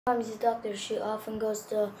Mom is a doctor. She often goes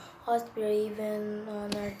to the hospital even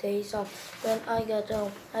on her days off. When I got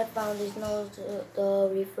home, I found this note the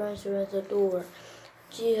reference to the door.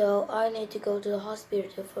 Gio, I need to go to the hospital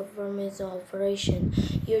to perform his operation.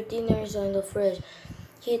 Your dinner is in the fridge.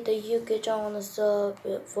 Hit the yuki on the sub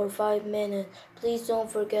for 5 minutes. Please don't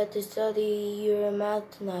forget to study your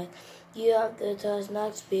math tonight. You have the test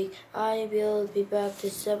next week. I will be back to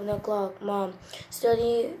 7 o'clock. Mom,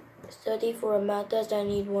 study for a math test. I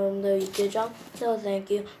need warm the yuki-chan. No, thank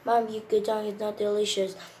you. Mom, yuki-chan is not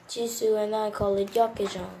delicious. Jisoo and I call it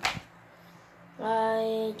yuki-chan.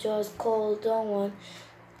 I just called Dongwon.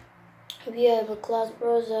 We have a class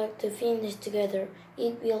project to finish together.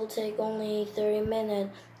 It will take only 30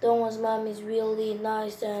 minutes. Dongwon's mom is really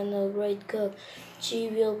nice and a great cook. She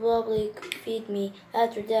will probably feed me.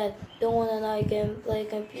 After that, Dongwon and I can play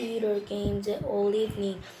computer games all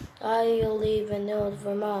evening. I will leave a note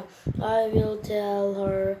for Mom. I will tell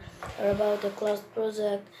her about the class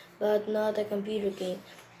project, but not a computer game.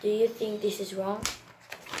 Do you think this is wrong?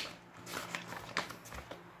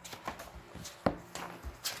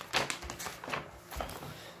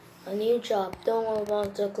 A new job. Don't worry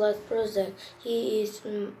about the class project. He's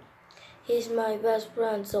my best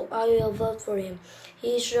friend, so I will vote for him.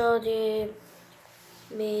 He showed me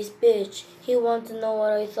his speech. He wanted to know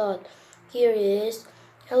what I thought. Here he is.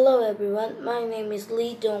 Hello everyone. My name is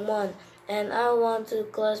Lee Dong-won, and I want to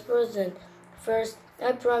class president. First,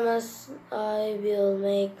 I promise I will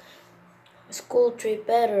make school trip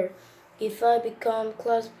better. If I become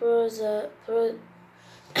class president,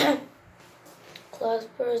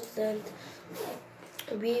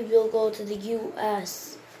 we will go to the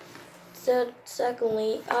U.S.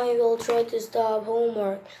 Secondly, I will try to stop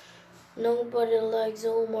homework. Nobody likes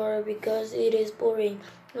homework because it is boring.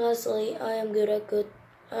 Lastly, I am good at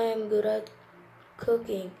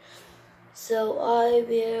cooking. So I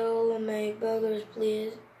will make burgers,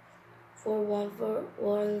 please, for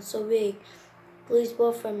once a week. Please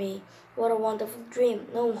vote for me. What a wonderful dream.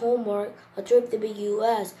 No homework, a trip to the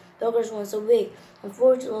U.S., burgers once a week.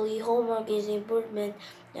 Unfortunately, homework is important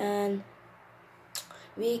and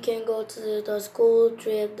we can go to the school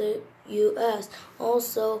trip to the U.S.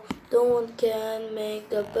 Also, no one can make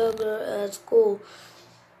the burger at school.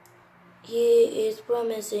 He is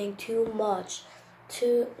promising too much.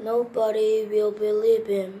 Nobody will believe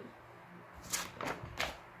him.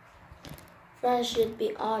 Friends should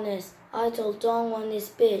be honest. I told Dongwon his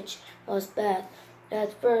speech was bad.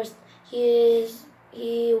 At first, he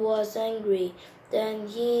was angry. Then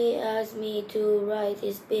he asked me to write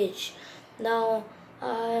his speech. Now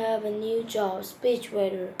I have a new job,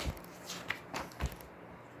 speechwriter.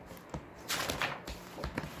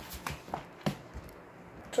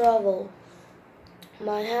 Travel.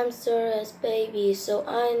 My hamster has babies, so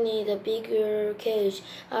I need a bigger cage.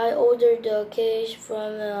 I ordered the cage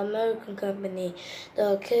from an American company.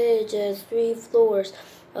 The cage has 3 floors,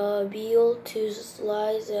 a wheel, 2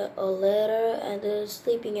 slides, a ladder, and a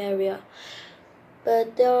sleeping area.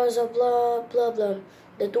 But there was a problem.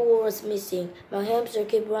 The door was missing. My hamster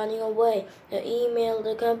kept running away. I emailed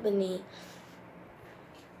the company.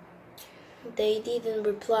 They didn't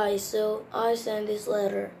reply, so I sent this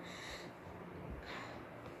letter.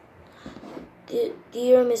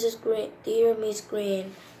 Dear Miss Green,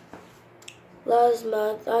 last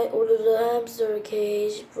month I ordered a hamster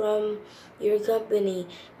cage from your company.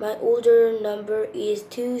 My order number is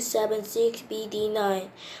 276BD9.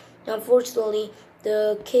 Unfortunately,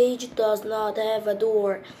 the cage does not have a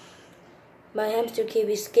door. My hamster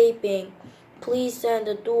keeps escaping. Please send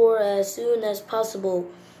the door as soon as possible.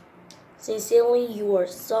 Sincerely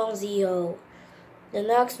yours, Song Ziho. The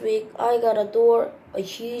next week, I got a door, a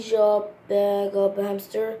huge bag of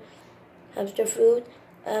hamster food,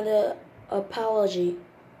 and an apology.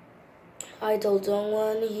 I told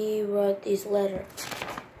Dongwon he wrote this letter.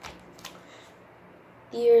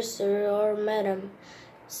 Dear Sir or Madam,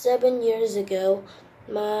 7 years ago,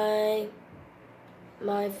 my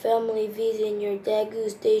family visited your Daegu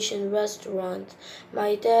Station restaurant.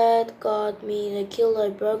 My dad got me the killer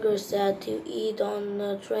burger set to eat on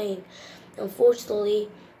the train. Unfortunately,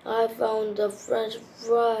 I found the French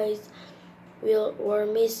fries were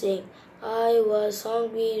missing. I was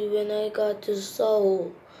hungry when I got to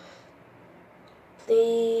Seoul.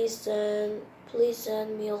 Please send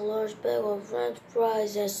me a large bag of French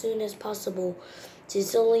fries as soon as possible.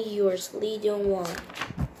 Sincerely yours, Lee Dong-won.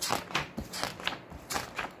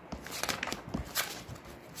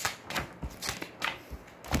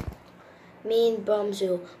 Me and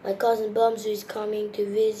Bumsu. My cousin Bumsu is coming to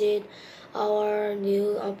visit our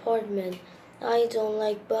new apartment. I don't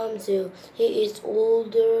like Bumsu. He is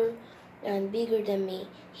older and bigger than me.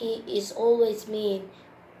 He is always mean.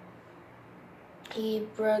 He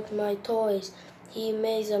broke my toys. He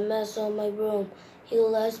makes a mess of my room. He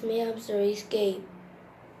lets me hamster escape.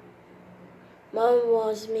 Mom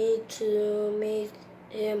wants me to meet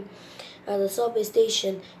him at the subway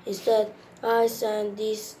station. Instead, I send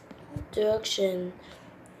this direction.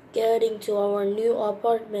 Getting to our new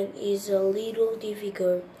apartment is a little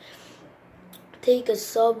difficult. Take a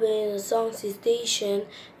subway in the Songsi station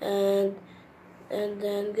and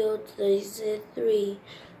then go to the exit 3.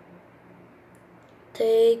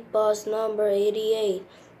 Take bus number 88.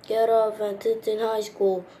 Get off at Tintin High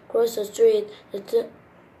School. Cross the street.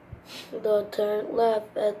 Turn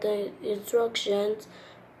left at the instructions.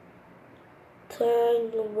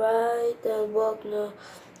 Turn right and walk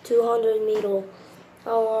 200 meters.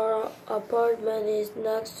 Our apartment is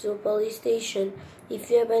next to a police station. If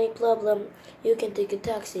you have any problem, you can take a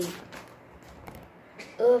taxi.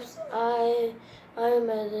 Oops, I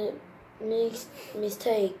made a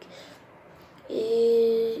mistake.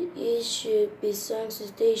 It should be Songsi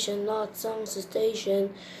Station, not Songsi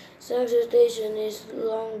Station. Songsi Station is a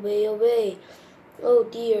long way away. Oh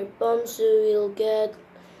dear, Bumsu will get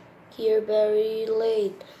here very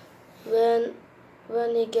late.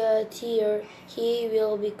 When he gets here, he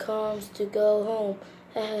will be calm to go home.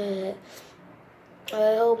 I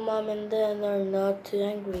hope Mom and Dad are not too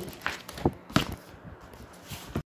angry.